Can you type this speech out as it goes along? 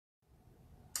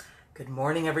Good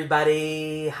morning,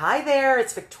 everybody. Hi there.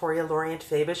 It's Victoria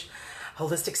Lorient-Fabish,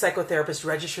 holistic psychotherapist,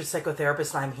 registered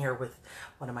psychotherapist, and I'm here with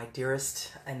one of my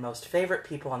dearest and most favorite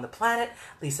people on the planet,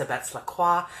 Lisa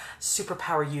Betts-Lacroix,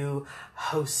 Superpower You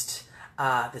host.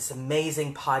 This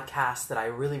amazing podcast that I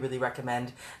really, really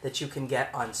recommend that you can get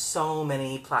on so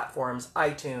many platforms,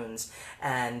 iTunes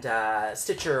and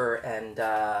Stitcher and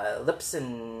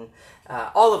Libsyn,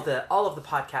 all of the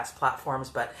podcast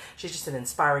platforms. But she's just an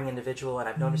inspiring individual, and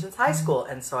I've known her since high school.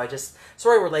 And so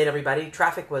sorry we're late, everybody.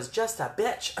 Traffic was just a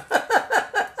bitch.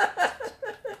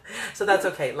 So that's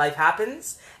okay. Life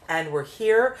happens, and we're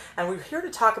here to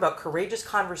talk about courageous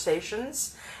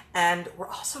conversations, and we're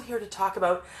also here to talk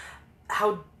about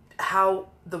how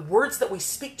the words that we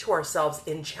speak to ourselves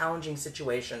in challenging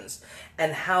situations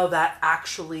and how that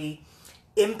actually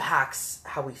impacts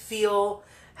how we feel,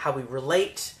 how we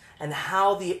relate, and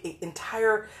how the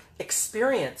entire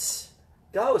experience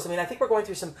goes. I mean, I think a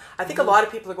lot of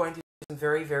people are going through some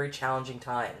very, very challenging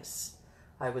times,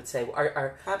 I would say.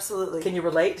 Absolutely. Can you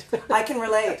relate? I can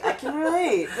relate.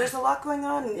 There's a lot going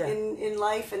on in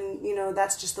life, and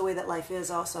that's just the way that life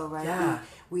is also, right? Yeah.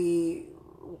 We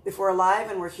if we're alive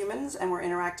and we're humans and we're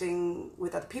interacting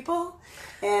with other people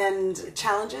and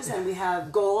challenges, and we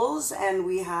have goals and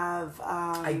we have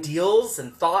ideals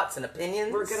and thoughts and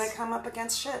opinions, we're gonna come up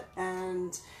against shit.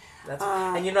 And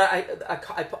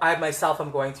I myself, I'm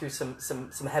going through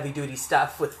some heavy duty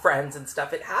stuff with friends and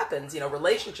stuff. It happens,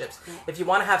 relationships. Yeah. If you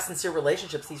want to have sincere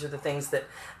relationships, these are the things that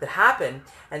happen.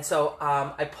 And so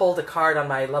I pulled a card on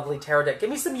my lovely tarot deck. Give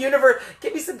me some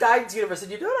guidance, universe.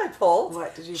 And you know what I pulled?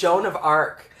 What did you Joan pull? of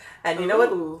Arc. And you know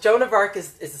what? Joan of Arc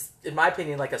is in my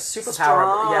opinion, like a superpower.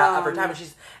 Strong. Of her time.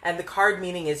 And the card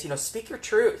meaning is, speak your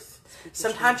truth.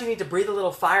 Sometimes you need to breathe a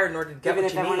little fire in order to get what you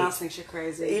need. Even if everyone else thinks you're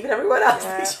crazy. Even everyone else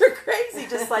thinks you're crazy.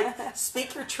 Just like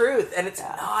speak your truth. And it's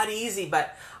not easy,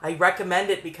 but I recommend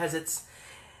it because it's...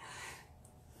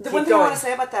 The one thing I want to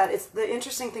say about that, it's the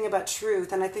interesting thing about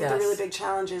truth, and I think the really big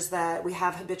challenge is that we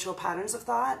have habitual patterns of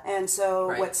thought, and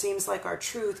so what seems like our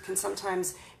truth can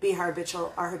sometimes be our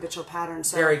habitual pattern.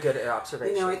 So, very good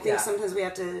observation. I think sometimes we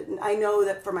have to, I know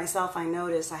that for myself, I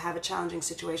notice I have a challenging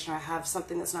situation, or I have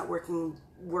something that's not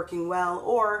working well,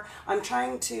 or I'm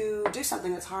trying to do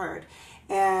something that's hard,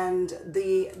 and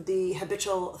the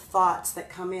habitual thoughts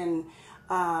that come in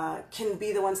can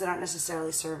be the ones that aren't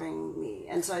necessarily serving me.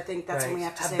 And so I think that's when we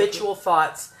have to say... Habitual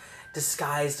thoughts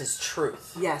disguised as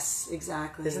truth. Yes,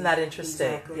 exactly. Isn't that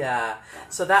interesting? Exactly. Yeah.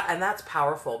 So that's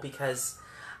powerful because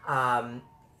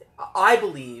I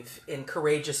believe in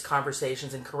courageous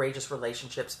conversations and courageous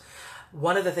relationships.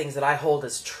 One of the things that I hold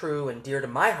as true and dear to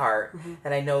my heart,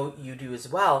 and I know you do as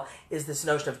well, is this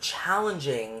notion of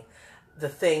challenging the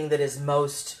thing that is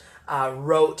most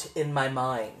rote in my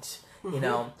mind.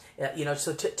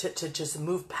 So to just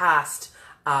move past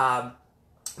that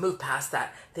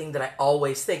thing that I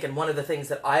always think. And one of the things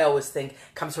that I always think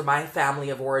comes from my family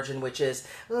of origin, which is,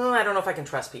 I don't know if I can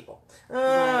trust people. I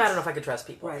don't know if I can trust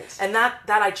people. Right. And that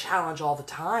I challenge all the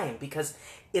time because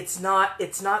it's not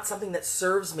something that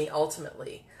serves me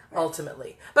ultimately.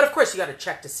 But of course you got to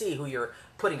check to see who you're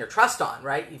putting your trust on,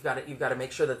 right? You've got to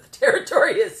make sure that the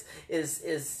territory is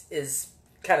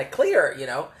kind of clear,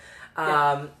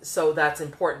 So that's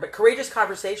important. But courageous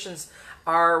conversations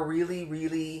are really,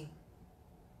 really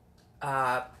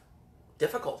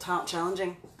difficult.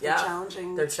 Challenging. Yeah.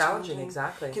 They're challenging,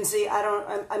 exactly. Can see,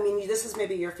 I mean, this is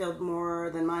maybe your field more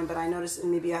than mine, but I noticed,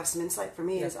 and maybe you have some insight for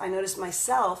me, is I noticed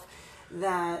myself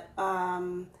that,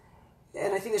 and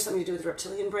I think there's something to do with the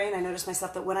reptilian brain. I noticed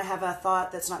myself that when I have a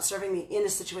thought that's not serving me in a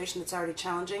situation that's already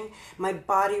challenging, my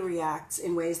body reacts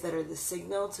in ways that are the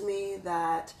signal to me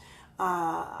that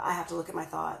I have to look at my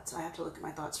thoughts.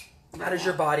 What does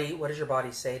your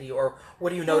body say to you? Or what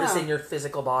do you notice in your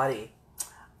physical body?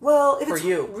 Well, if it's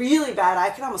really bad, I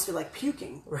can almost feel like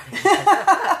puking. Right.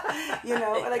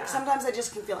 Like sometimes I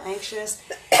just can feel anxious.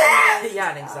 And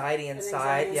anxiety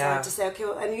inside. To say, okay,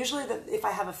 well, and usually if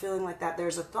I have a feeling like that,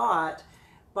 there's a thought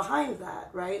behind that,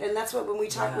 right? And that's what, when we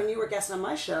talked, when you were guesting on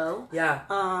my show,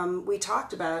 we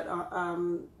talked about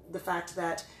the fact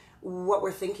that what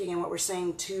we're thinking and what we're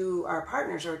saying to our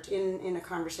partners or in a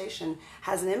conversation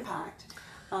has an impact.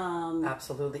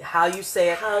 Absolutely. How you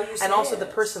say it. And also the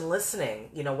person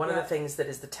listening. One of the things that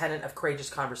is the tenet of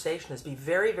courageous conversation is be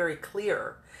very, very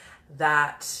clear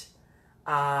that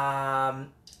what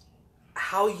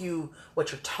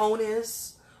your tone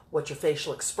is, what your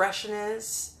facial expression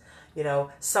is,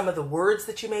 some of the words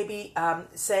that you may be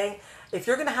saying. If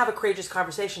you're going to have a courageous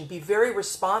conversation, be very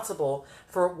responsible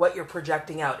for what you're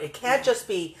projecting out. It can't just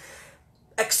be,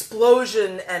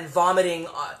 explosion and vomiting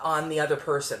on the other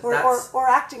person. Or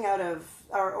acting out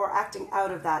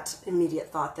of that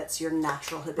immediate thought that's your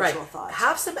natural habitual thought.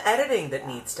 Have some editing that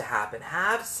needs to happen.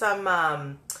 Have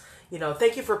some,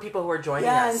 thank you for people who are joining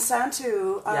us. Yeah, and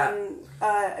Santu,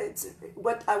 it's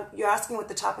you're asking what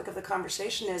the topic of the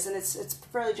conversation is, and it's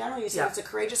fairly general. You said it's a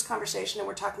courageous conversation, and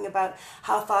we're talking about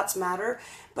how thoughts matter.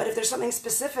 But if there's something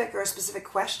specific or a specific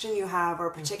question you have or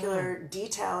a particular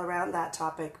detail around that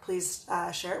topic, please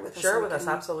share it with us. Share it with us,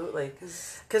 absolutely.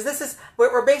 Because this is,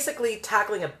 we're basically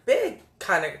tackling a big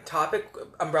kind of topic,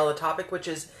 umbrella topic, which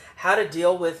is how to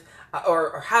deal with,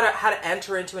 or how to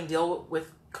enter into and deal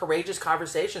with courageous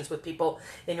conversations with people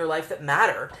in your life that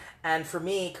matter. And for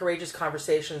me, courageous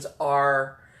conversations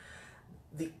are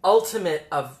the ultimate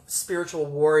of spiritual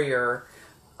warrior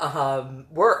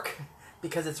work,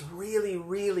 because it's really,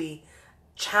 really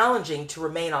challenging to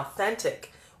remain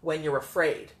authentic when you're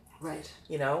afraid. Right.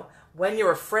 When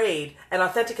you're afraid, and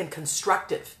authentic and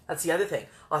constructive. That's the other thing.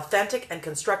 Authentic and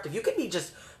constructive. You can be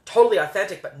just totally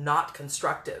authentic, but not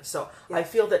constructive. So I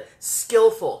feel that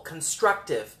skillful,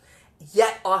 constructive,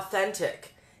 yet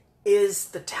authentic is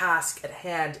the task at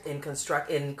hand in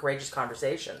courageous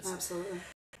conversations. Absolutely.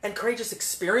 And courageous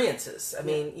experiences. I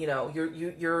mean,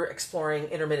 you're exploring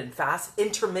intermittent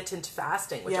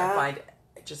fasting, which I find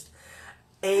just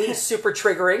A, super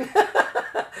triggering,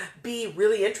 B,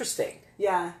 really interesting.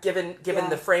 Yeah. Given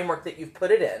the framework that you've put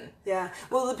it in. Yeah.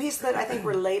 Well, the piece that I think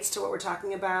relates to what we're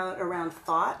talking about around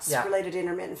thoughts related to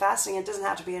intermittent fasting, it doesn't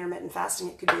have to be intermittent fasting,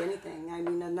 it could be anything. I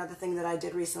mean, another thing that I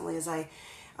did recently is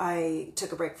I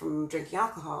took a break from drinking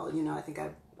alcohol.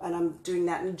 And I'm doing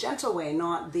that in a gentle way,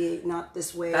 not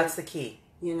this way. That's the key.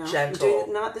 Gentle.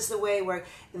 Not this the way where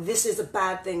this is a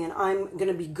bad thing and I'm going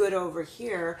to be good over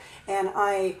here, and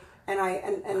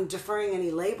deferring any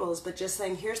labels, but just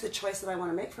saying, here's the choice that I want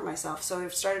to make for myself. So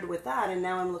I've started with that, and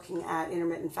now I'm looking at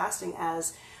intermittent fasting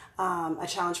as a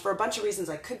challenge for a bunch of reasons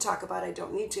I could talk about. I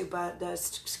don't need to, but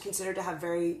it's considered to have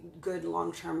very good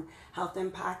long-term health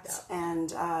impacts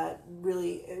and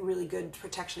really, really good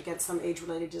protection against some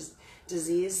age-related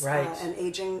disease and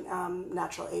aging,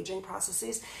 natural aging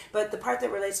processes. But the part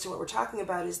that relates to what we're talking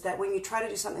about is that when you try to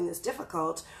do something that's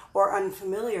difficult or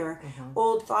unfamiliar,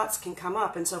 old thoughts can come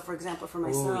up. And so, for example, for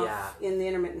myself, in the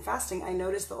intermittent fasting, I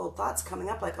noticed the old thoughts coming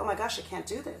up like, oh my gosh, I can't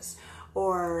do this.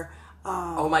 Or...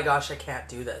 oh my gosh, I can't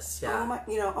do this. Yeah.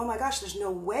 Oh my gosh, there's no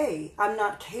way. I'm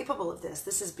not capable of this.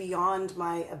 This is beyond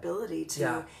my ability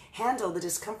to handle the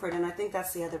discomfort. And I think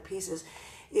that's the other piece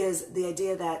is the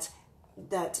idea that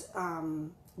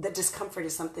discomfort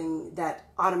is something that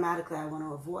automatically I want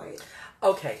to avoid.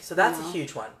 Okay, so that's a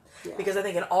huge one. Yeah. Because I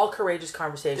think in all courageous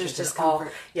conversations,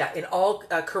 in all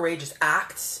courageous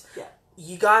acts,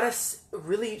 you gotta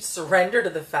really surrender to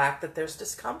the fact that there's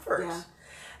discomfort. Yeah.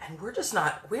 And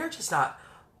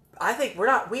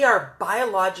we are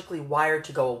biologically wired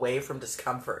to go away from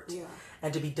discomfort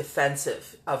and to be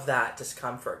defensive of that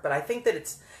discomfort. But I think that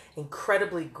it's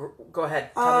incredibly, go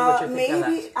ahead, tell me what you're thinking of that.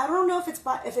 Maybe, I don't know if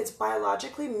it's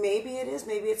biologically, maybe it is,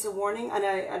 maybe it's a warning, and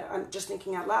I'm just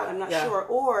thinking out loud, I'm not sure.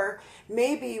 Or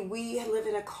maybe we live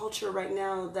in a culture right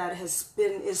now that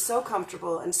is so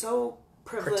comfortable and so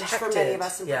privileged for many of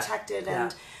us and protected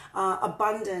and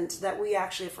abundant that we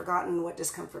actually have forgotten what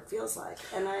discomfort feels like.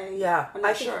 And I'm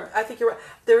not sure. I think you're right.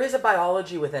 There is a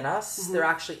biology within us. Mm-hmm. There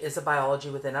actually is a biology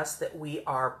within us that we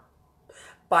are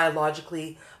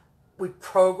biologically,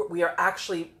 we are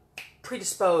actually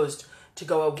predisposed to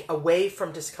go away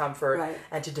from discomfort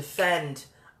and to defend.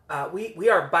 We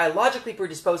are biologically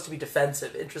predisposed to be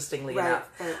defensive, interestingly enough.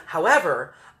 Right.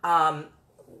 However,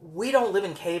 we don't live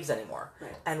in caves anymore,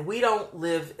 and we don't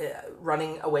live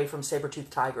running away from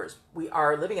saber-toothed tigers. We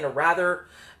are living in a rather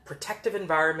protective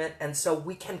environment, and so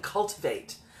we can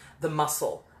cultivate the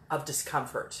muscle of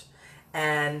discomfort.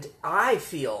 And I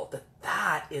feel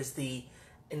that is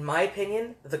in my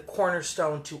opinion, the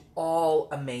cornerstone to all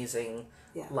amazing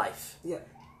life. Yeah.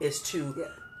 Is to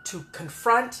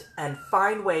confront and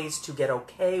find ways to get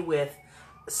okay with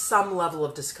some level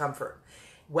of discomfort.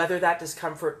 Whether that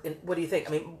discomfort, what do you think?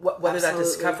 I mean, whether that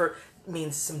discomfort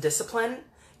means some discipline,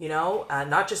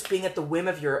 not just being at the whim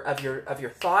of your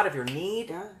thought, of your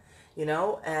need,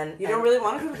 and you don't really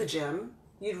want to go to the gym.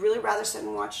 You'd really rather sit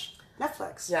and watch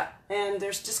Netflix. Yeah. And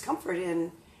there's discomfort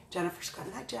in Jennifer's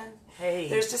coming. Hi, Jen. Hey.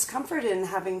 There's discomfort in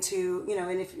having to,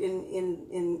 and if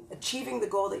in achieving the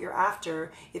goal that you're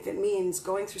after, if it means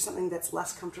going through something that's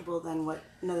less comfortable than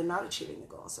not achieving the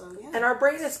goal. So yeah. And our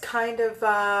brain is kind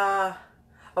of.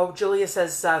 Julia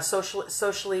says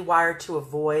socially wired to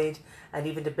avoid and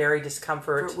even to bury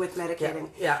discomfort. With medicating.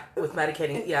 Yeah, with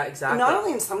medicating. Yeah, exactly. Not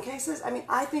only in some cases, I mean,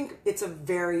 I think it's a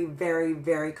very, very,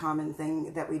 very common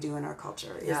thing that we do in our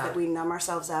culture, is that we numb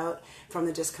ourselves out from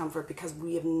the discomfort because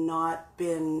we have not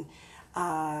been...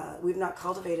 we've not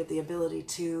cultivated the ability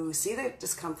to see the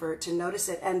discomfort, to notice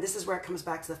it, and this is where it comes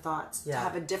back to the thoughts. To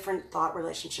have a different thought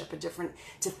relationship,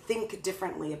 to think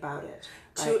differently about it.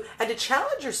 Right? And to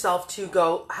challenge yourself to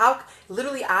go,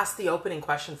 literally ask the opening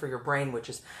question for your brain, which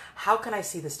is, how can I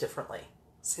see this differently?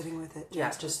 Sitting with it.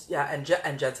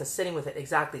 And Jen says sitting with it,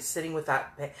 exactly, sitting with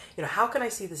that, how can I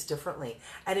see this differently?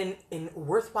 And in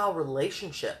worthwhile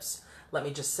relationships, let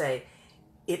me just say,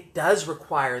 it does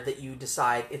require that you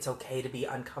decide it's okay to be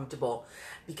uncomfortable,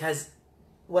 because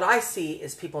what I see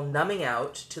is people numbing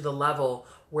out to the level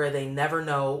where they never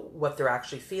know what they're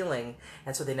actually feeling,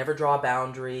 and so they never draw a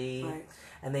boundary,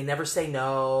 and they never say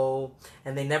no,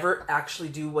 and they never actually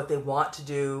do what they want to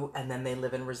do, and then they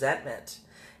live in resentment,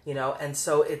 and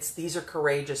so these are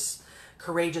courageous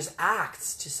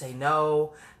acts to say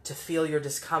no, to feel your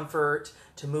discomfort,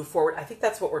 to move forward. I think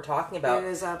that's what we're talking about. It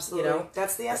is, absolutely.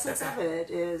 That's the essence of it.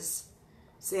 It's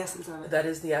the essence of it. That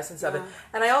is the essence of it.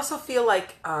 And I also feel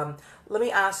like, let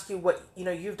me ask you what,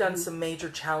 you've done some major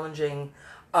challenging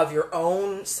of your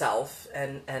own self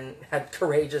and had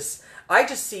courageous, I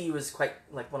just see you as quite,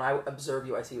 like when I observe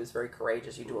you, I see you as very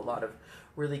courageous. You do a lot of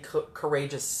really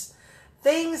courageous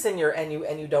things, and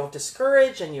you don't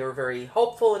discourage, and you're very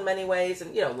hopeful in many ways,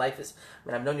 and life is,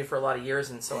 I've known you for a lot of years,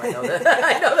 and so I know that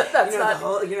that's the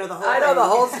whole I know the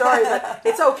whole story, but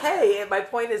it's okay. And my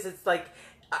point is, it's like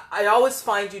I always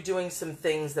find you doing some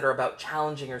things that are about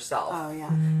challenging yourself. Oh yeah,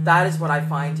 that is what I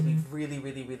find to be really,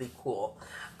 really, really cool.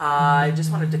 I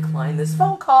just want to decline this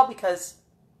phone call because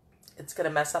it's going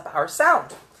to mess up our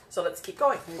sound. So let's keep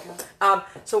going. There you go.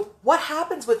 So what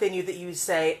happens within you that you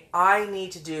say, I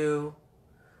need to do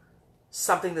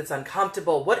something that's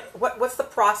uncomfortable? What's the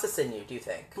process in you, do you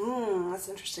think? That's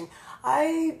interesting.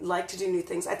 I like to do new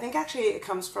things. I think actually it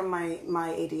comes from my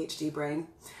ADHD brain.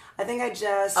 I think I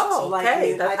just like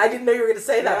new, I didn't know you were going to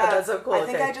say that, but that's so cool. I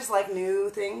think I just like new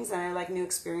things, and I like new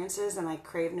experiences, and I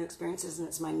crave new experiences, and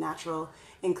it's my natural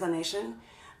inclination.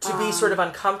 To be sort of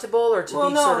uncomfortable, or to be sort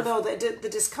of... Well, no, the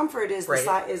discomfort is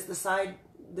the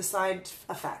side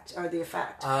effect, or the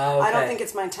effect. Oh, okay. I don't think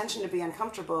it's my intention to be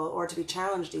uncomfortable or to be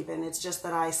challenged even. It's just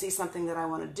that I see something that I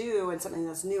want to do and something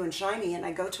that's new and shiny, and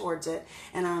I go towards it,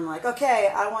 and I'm like,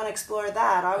 okay, I want to explore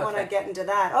that. I want to get into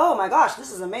that. Oh my gosh,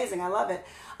 this is amazing. I love it.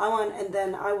 And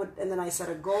then I set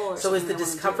a goal. Or so is the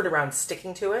discomfort around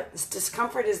sticking to it? This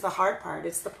discomfort is the hard part.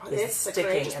 It's the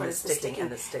courageous part. It's the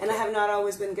sticking. And I have not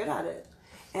always been good at it.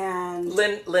 And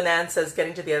Lynn Ann says,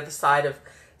 getting to the other side of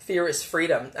fear is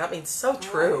freedom. I mean, so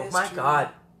true. My true. God.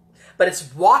 But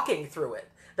it's walking through it.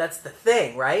 That's the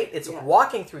thing, right? It's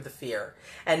walking through the fear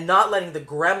and not letting the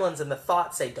gremlins and the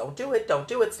thoughts say, don't do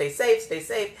it, stay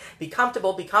safe, be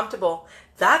comfortable.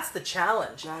 That's the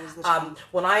challenge. That is the challenge.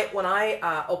 When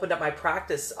I opened up my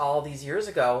practice all these years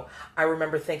ago, I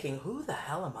remember thinking, who the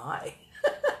hell am I?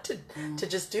 to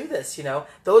just do this,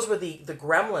 those were the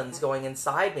gremlins going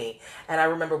inside me. And I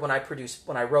remember when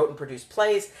I wrote and produced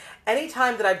plays,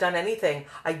 anytime that I've done anything,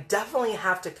 I definitely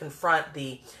have to confront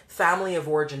the family of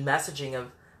origin messaging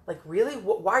of, like, really,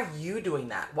 why are you doing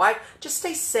that? Why? Just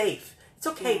stay safe. It's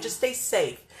okay. Just stay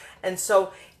safe. And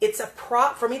so it's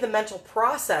for me, the mental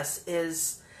process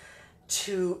is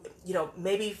to,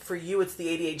 maybe for you it's the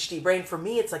ADHD brain. For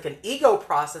me, it's like an ego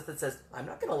process that says, I'm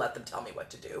not going to let them tell me what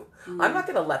to do. I'm not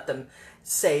going to let them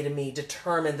say to me,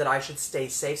 determine that I should stay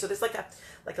safe. So there's like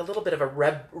a little bit of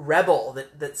a rebel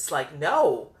that's like,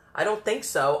 no, I don't think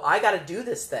so. I got to do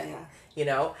this thing,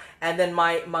 And then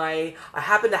I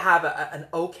happen to have an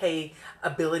okay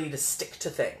ability to stick to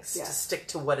things, to stick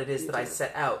to what it is that I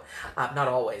set out. Not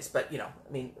always, but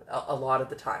a lot of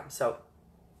the time. So.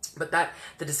 But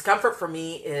the discomfort for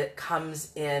me, it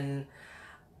comes in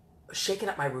shaking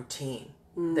up my routine.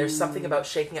 There's something about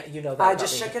shaking up, that. I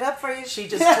just shook it up for you. She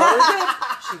just totally did.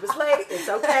 She was late. It's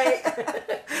okay.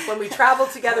 When we travel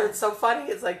together, it's so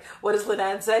funny. It's like, what does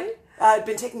Lynn say? I've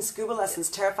been taking scuba lessons,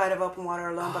 terrified of open water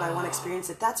alone, but I want to experience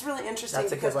it. That's really interesting.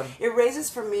 That's a good one. It raises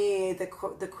for me the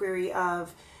query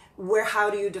of how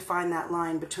do you define that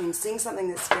line between seeing something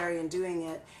that's scary and doing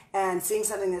it, and seeing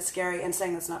something that's scary and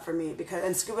saying that's not for me.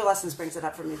 And scuba lessons brings it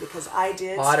up for me because I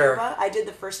did scuba. I did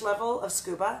the first level of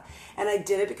scuba, and I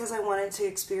did it because I wanted to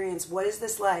experience what is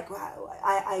this like.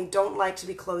 I don't like to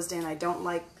be closed in. I don't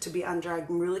like to be undragged.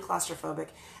 I'm really claustrophobic.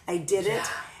 I did it,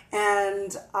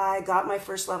 And I got my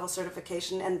first level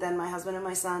certification, and then my husband and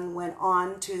my son went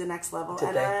on to the next level.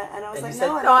 And I was like,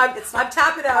 no, I'm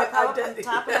tapping out. I'm tapping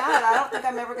out. I don't think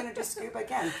I'm ever going to do scuba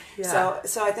again. Yeah.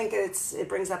 So I think it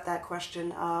brings up that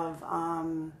question of,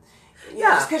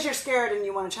 just because you're scared and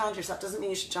you want to challenge yourself doesn't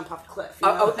mean you should jump off a cliff.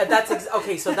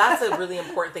 Okay. So that's a really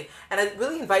important thing, and I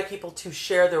really invite people to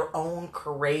share their own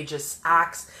courageous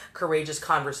acts, courageous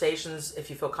conversations. If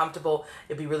you feel comfortable,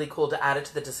 it'd be really cool to add it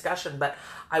to the discussion. But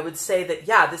I would say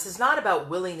that this is not about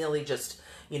willy-nilly just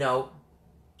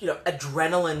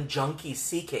adrenaline junkie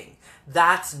seeking.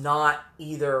 That's not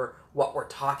either what we're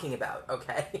talking about,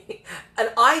 okay?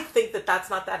 And I think that that's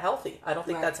not that healthy. I don't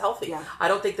think that's healthy. Yeah. I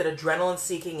don't think that adrenaline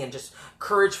seeking and just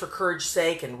courage for courage's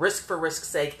sake and risk for risk's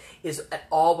sake is at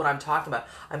all what I'm talking about.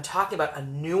 I'm talking about a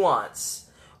nuance,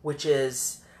 which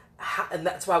is, and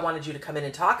that's why I wanted you to come in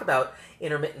and talk about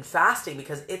intermittent fasting,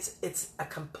 because it's a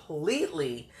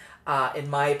completely, in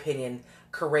my opinion,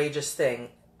 courageous thing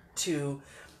to,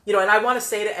 and I want to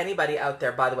say to anybody out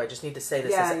there, by the way, I just need to say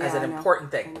this as an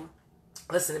important thing.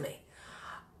 Listen to me.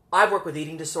 I work with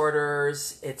eating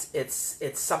disorders.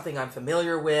 It's something I'm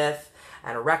familiar with.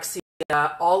 Anorexia,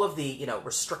 all of the,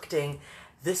 restricting.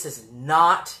 This is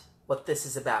not what this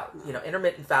is about.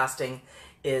 Intermittent fasting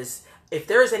is, if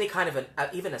there is any kind of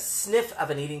even a sniff of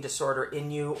an eating disorder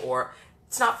in you, or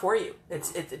it's not for you.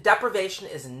 Deprivation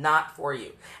is not for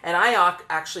you. And I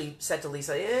actually said to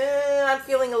Lisa, I'm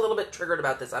feeling a little bit triggered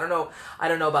about this. I don't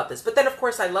know about this. But then, of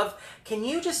course, can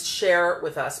you just share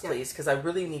with us, please, because I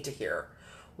really need to hear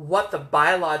what the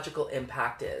biological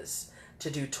impact is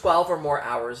to do 12 or more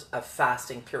hours of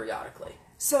fasting periodically.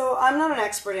 So I'm not an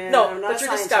expert in it. No, I'm not but a you're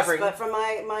scientist, discovering. But from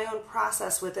my own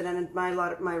process with it, and a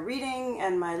lot of my reading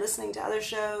and my listening to other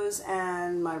shows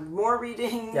and my more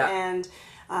reading and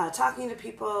talking to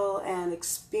people and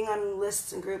being on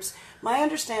lists and groups, my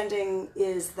understanding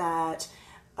is that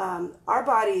our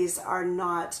bodies are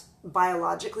not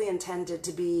biologically intended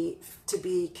to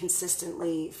be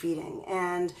consistently feeding,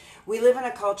 and we live in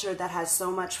a culture that has so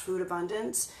much food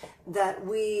abundance that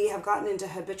we have gotten into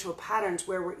habitual patterns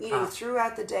where we're eating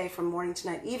throughout the day from morning to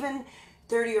night. Even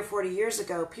 30 or 40 years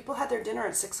ago, people had their dinner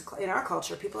at 6 o'clock. In our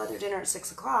culture, people had their dinner at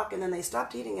 6 o'clock, and then they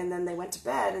stopped eating, and then they went to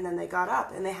bed, and then they got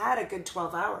up, and they had a good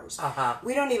 12 hours.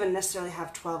 We don't even necessarily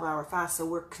have 12-hour fasts, so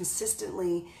we're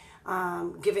consistently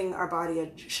giving our body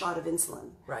a shot of insulin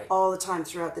all the time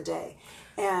throughout the day.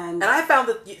 And I found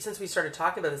that since we started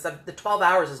talking about this, the 12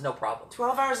 hours is no problem.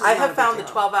 12 hours is I have found the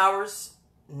 12 hours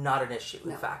not an issue,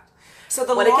 in fact.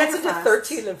 So when it gets into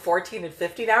 13 and 14 and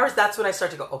 15 hours, that's when I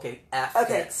start to go, okay,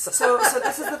 this. So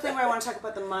this is the thing where I want to talk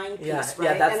about the mind piece, right?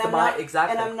 Yeah, that's the mind,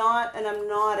 exactly. And I'm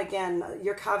not, again,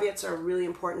 your caveats are really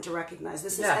important to recognize.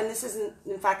 This isn't,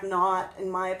 in fact, not, in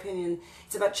my opinion,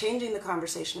 it's about changing the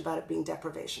conversation about it being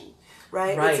deprivation,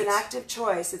 right? It's an active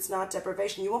choice. It's not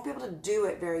deprivation. You won't be able to do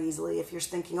it very easily if you're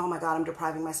thinking, oh my God, I'm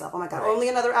depriving myself. Oh my God, only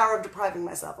another hour of depriving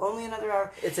myself. Only another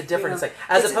hour. It's a different thing.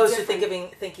 As opposed to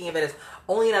thinking of it as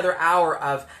only another hour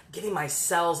of giving my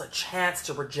cells a chance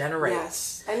to regenerate.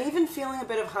 Yes, and even feeling a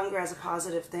bit of hunger as a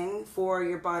positive thing for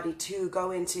your body to go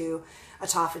into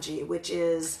autophagy, which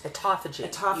is...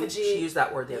 Autophagy. She used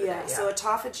that word the other day. Yeah, so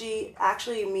autophagy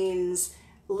actually means,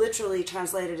 literally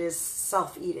translated, is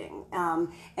self-eating.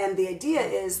 And the idea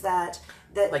is that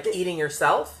eating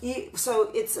yourself?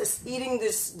 So it's eating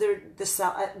the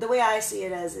cell. The way I see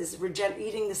it is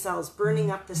eating the cells,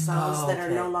 burning up the cells that are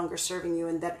no longer serving you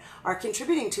and that are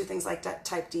contributing to things like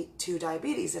type 2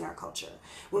 diabetes in our culture.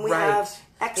 When we have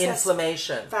excess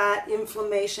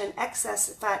inflammation,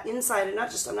 excess fat inside, and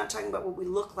I'm not talking about what we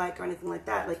look like or anything like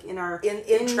that, like in our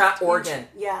intra-organ.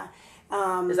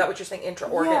 Is that what you're saying?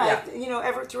 Intra-organ?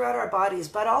 Yeah. Throughout our bodies,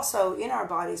 but also in our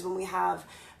bodies when we have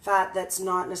fat that's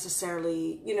not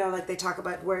necessarily, like they talk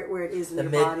about where it is in your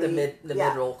body. The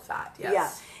middle fat, yes. Yeah.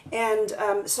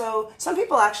 And so some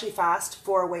people actually fast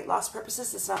for weight loss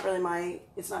purposes. It's not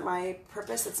my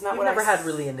purpose. It's not You've never had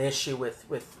really an issue with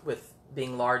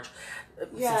being large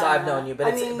since I've known you,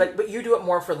 but you do it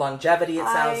more for longevity, it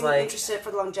sounds like. I'm interested for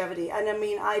the longevity, and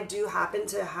I do happen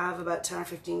to have about 10 or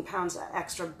 15 pounds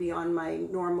extra beyond my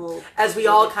normal. As we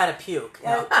all kind of puke.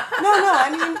 No.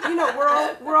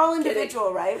 We're all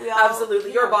individual, right? We all,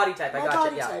 absolutely. Your body type. I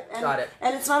got you. Yeah, got it.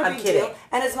 And it's not a big deal.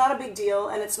 And it's not a big deal,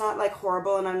 and it's not like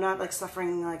horrible, and I'm not like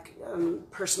suffering like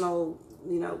personal.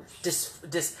 What's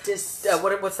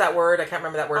that word? I can't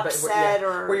remember that word. Upset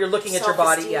but where you're looking at your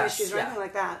body, issues or anything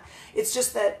like that. It's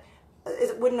just that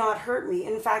it would not hurt me.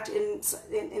 In fact,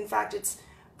 it's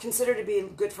considered to be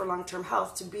good for long-term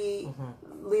health to be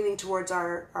leaning towards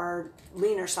our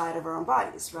leaner side of our own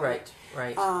bodies, right?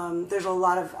 Right. There's a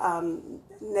lot of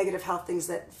negative health things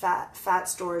that fat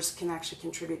stores can actually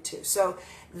contribute to. So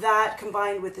that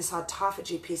combined with this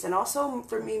autophagy piece, and also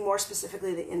for me more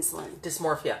specifically the insulin.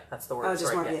 Dysmorphia, that's the word. Oh,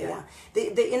 dysmorphia, yeah.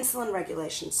 The insulin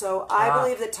regulation. So I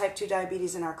believe that type 2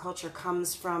 diabetes in our culture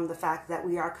comes from the fact that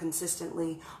we are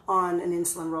consistently on an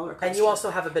insulin roller coaster. And you also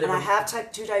have a bit of... And I have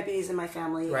type 2 diabetes in my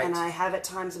family, right. and I have at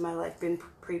times in my life been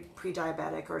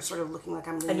pre-diabetic or sort of looking like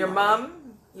I'm... And your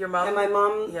mom? And my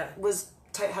mom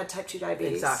had type 2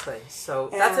 diabetes. Exactly. So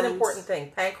that's an important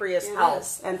thing. Pancreas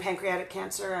health. And pancreatic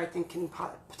cancer, I think, can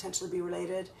potentially be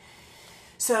related.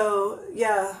 So,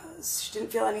 yeah, she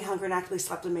didn't feel any hunger and actually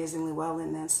slept amazingly well,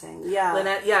 Lynette's saying. Yeah.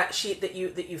 Lynette, that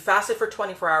you fasted for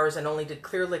 24 hours and only did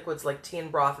clear liquids like tea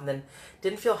and broth and then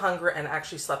didn't feel hunger and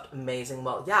actually slept amazing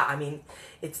well. Yeah, I mean,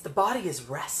 it's the body is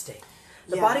resting.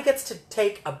 The body gets to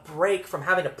take a break from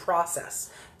having to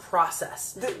process.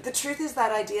 The truth is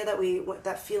that idea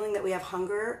that feeling that we have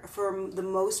hunger, for the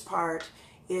most part,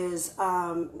 is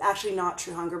actually not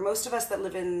true hunger. Most of us that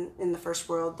live in the first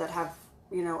world that have,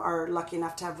 are lucky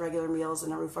enough to have regular meals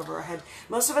and a roof over our head,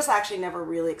 most of us actually never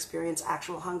really experience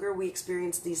actual hunger. We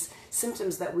experience these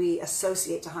symptoms that we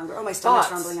associate to hunger. Oh, my stomach's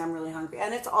rumbling, I'm really hungry.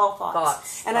 And it's all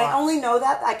thoughts. I only know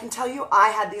that, I can tell you, I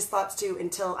had these thoughts too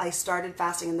until I started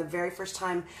fasting. And the very first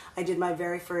time I did my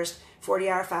very first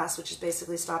 40-hour fast, which is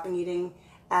basically stopping eating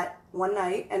at one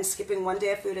night and skipping one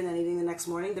day of food and then eating the next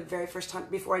morning. The very first time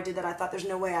before I did that, I thought there's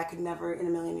no way I could never in a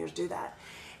million years do that.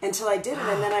 Until I did it,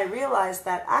 and then I realized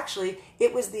that actually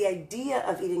it was the idea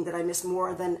of eating that I missed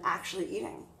more than actually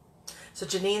eating. So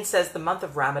Janine says the month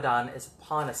of Ramadan is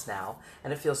upon us now,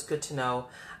 and it feels good to know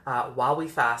while we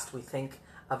fast, we think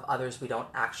of others who don't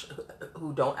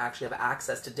actually have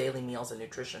access to daily meals and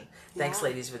nutrition. Thanks,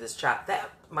 ladies, for this chat.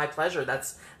 My pleasure.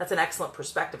 That's an excellent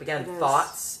perspective. Again,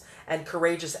 thoughts and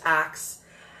courageous acts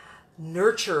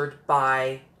nurtured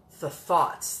by the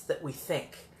thoughts that we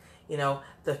think.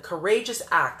 The courageous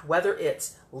act, whether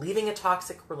it's leaving a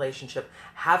toxic relationship,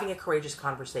 having a courageous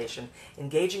conversation,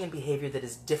 engaging in behavior that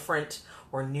is different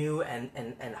or new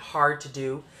and hard to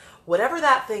do, whatever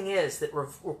that thing is that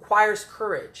requires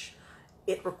courage,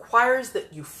 it requires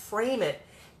that you frame it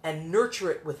and nurture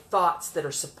it with thoughts that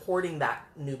are supporting that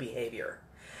new behavior.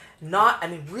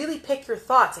 Really pick your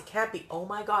thoughts. It can't be, oh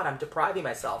my God, I'm depriving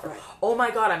myself. Or, oh my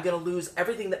God, I'm going to lose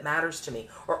everything that matters to me.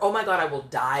 Or, oh my God, I will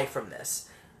die from this.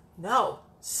 No,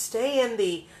 stay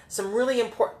in some really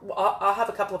important, I'll have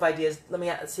a couple of ideas. Let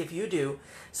me see if you do.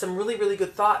 Some really, really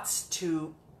good thoughts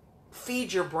to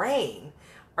feed your brain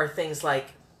are things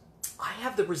like, I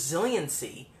have the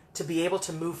resiliency to be able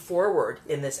to move forward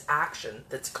in this action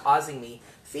that's causing me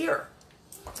fear.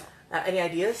 Any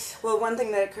ideas? Well, one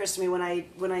thing that occurs to me when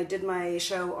I did my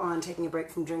show on taking a break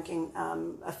from drinking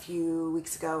a few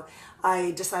weeks ago,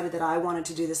 I decided that I wanted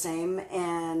to do the same,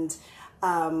 and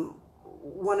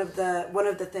one of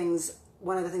the things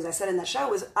I said in that show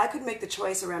was I could make the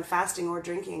choice around fasting or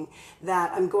drinking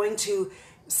that I'm going to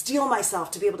steel myself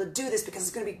to be able to do this because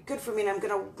it's going to be good for me and I'm going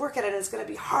to work at it and it's going to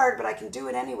be hard, but I can do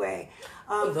it anyway.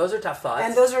 Those are tough thoughts.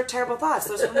 And those are terrible thoughts.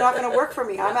 Those are not going to work for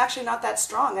me. I'm actually not that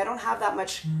strong. I don't have that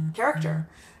much character.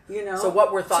 So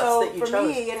what were thoughts that you chose? So for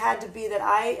me, it had to be that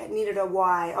I needed a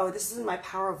why. Oh, this isn't my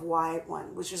power of why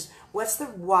one, which is what's the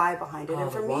why behind it.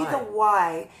 And for me, the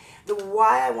why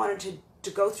I wanted to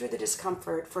go through the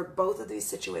discomfort for both of these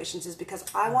situations is because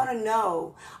I want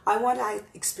to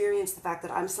experience the fact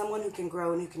that I'm someone who can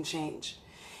grow and who can change.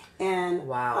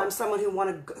 And I'm someone who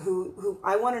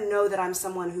I want to know that I'm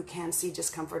someone who can see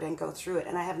discomfort and go through it.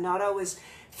 And I have not always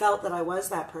felt that I was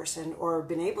that person or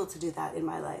been able to do that in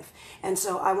my life. And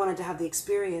so I wanted to have the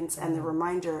experience and the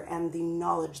reminder and the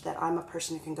knowledge that I'm a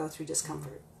person who can go through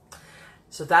discomfort.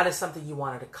 So that is something you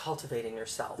wanted to cultivate in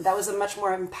yourself. That was a much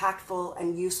more impactful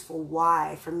and useful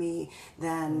why for me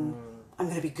than I'm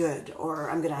going to be good or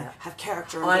I'm going to have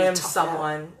character. I am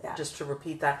someone, just to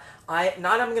repeat that, I'm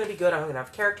going to be good, I'm going to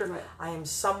have character. Right. I am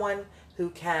someone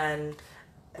who can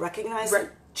recognize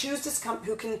choose discomfort,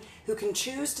 who can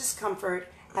choose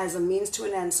discomfort as a means to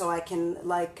an end so I can,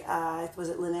 like, was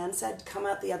it Lynette said, come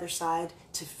out the other side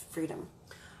to freedom.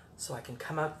 So I can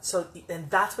come out. And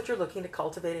that's what you're looking to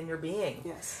cultivate in your being.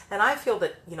 Yes. And I feel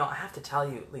that, I have to tell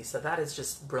you, Lisa, that is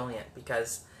just brilliant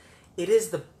because it is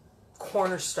the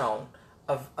cornerstone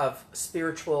of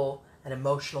spiritual and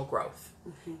emotional growth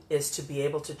is to be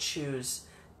able to choose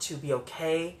to be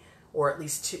okay, or at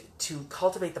least to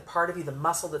cultivate the part of you, the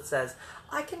muscle that says,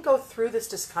 I can go through this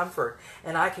discomfort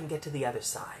and I can get to the other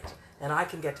side. And I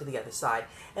can get to the other side.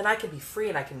 And I can be free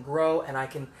and I can grow and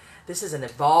this is an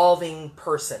evolving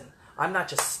person. I'm not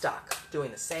just stuck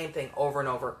doing the same thing over and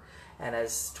over. And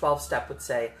as 12-step would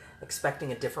say,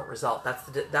 expecting a different result. That's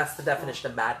the definition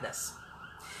of madness.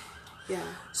 Yeah.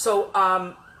 So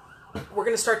we're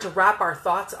going to start to wrap our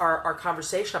thoughts, our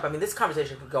conversation up. I mean, this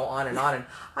conversation could go on, and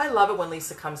I love it when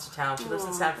Lisa comes to town. She lives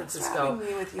in San Francisco,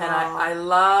 and I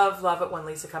love it when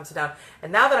Lisa comes to town.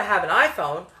 And now that I have an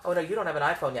iPhone, oh no, you don't have an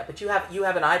iPhone yet, but you have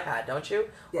an iPad, don't you?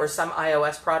 Yes. Or some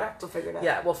iOS product? We'll figure it out.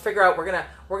 Yeah, we'll figure out.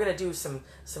 We're gonna do some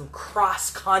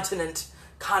cross-continent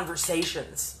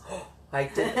conversations. I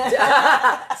did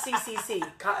CCC,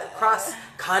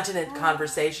 cross-continent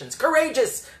conversations,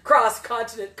 courageous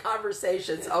cross-continent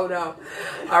conversations. Oh no!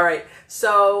 All right.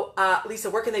 So, Lisa,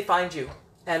 where can they find you,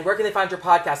 and where can they find your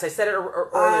podcast? I said it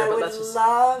earlier, but let's just.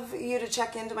 I would love you to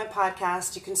check into my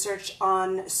podcast. You can search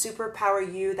on Superpower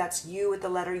You. That's you with the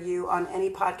letter U on any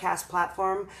podcast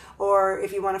platform, or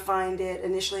if you want to find it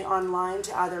initially online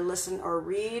to either listen or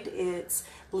read, it's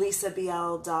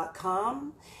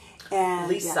lisabl.com.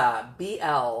 And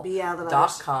LisaBL.com.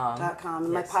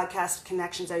 And my podcast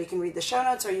connections there. You can read the show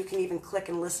notes, or you can even click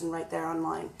and listen right there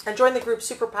online. And join the group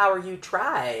Superpower You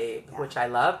Tribe, which I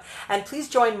love. And please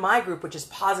join my group, which is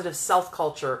positive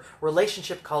self-culture,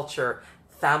 relationship culture,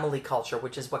 family culture,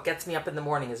 which is what gets me up in the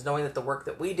morning, is knowing that the work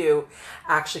that we do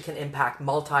actually can impact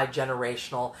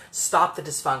multi-generational, stop the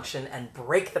dysfunction, and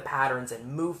break the patterns and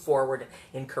move forward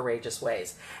in courageous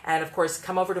ways. And of course,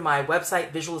 come over to my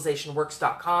website,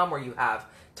 visualizationworks.com, where you have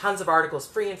tons of articles,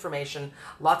 free information,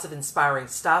 lots of inspiring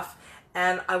stuff.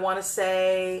 And I want to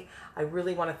say, I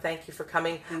really want to thank you for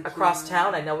coming across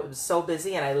town. I know it was so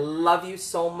busy, and I love you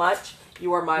so much.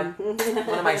 You are one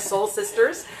of my soul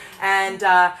sisters. And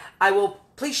I will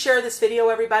please share this video,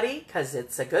 everybody, because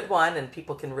it's a good one, and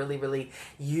people can really, really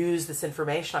use this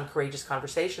information on courageous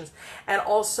conversations. And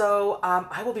also,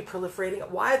 I will be proliferating it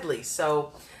widely,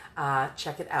 so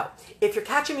check it out. If you're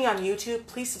catching me on YouTube,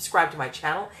 please subscribe to my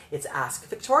channel. It's Ask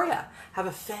Victoria. Have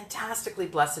a fantastically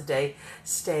blessed day.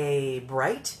 Stay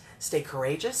bright, stay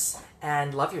courageous,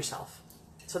 and love yourself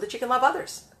so that you can love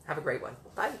others. Have a great one.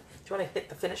 Bye. Do you want to hit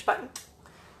the finish button?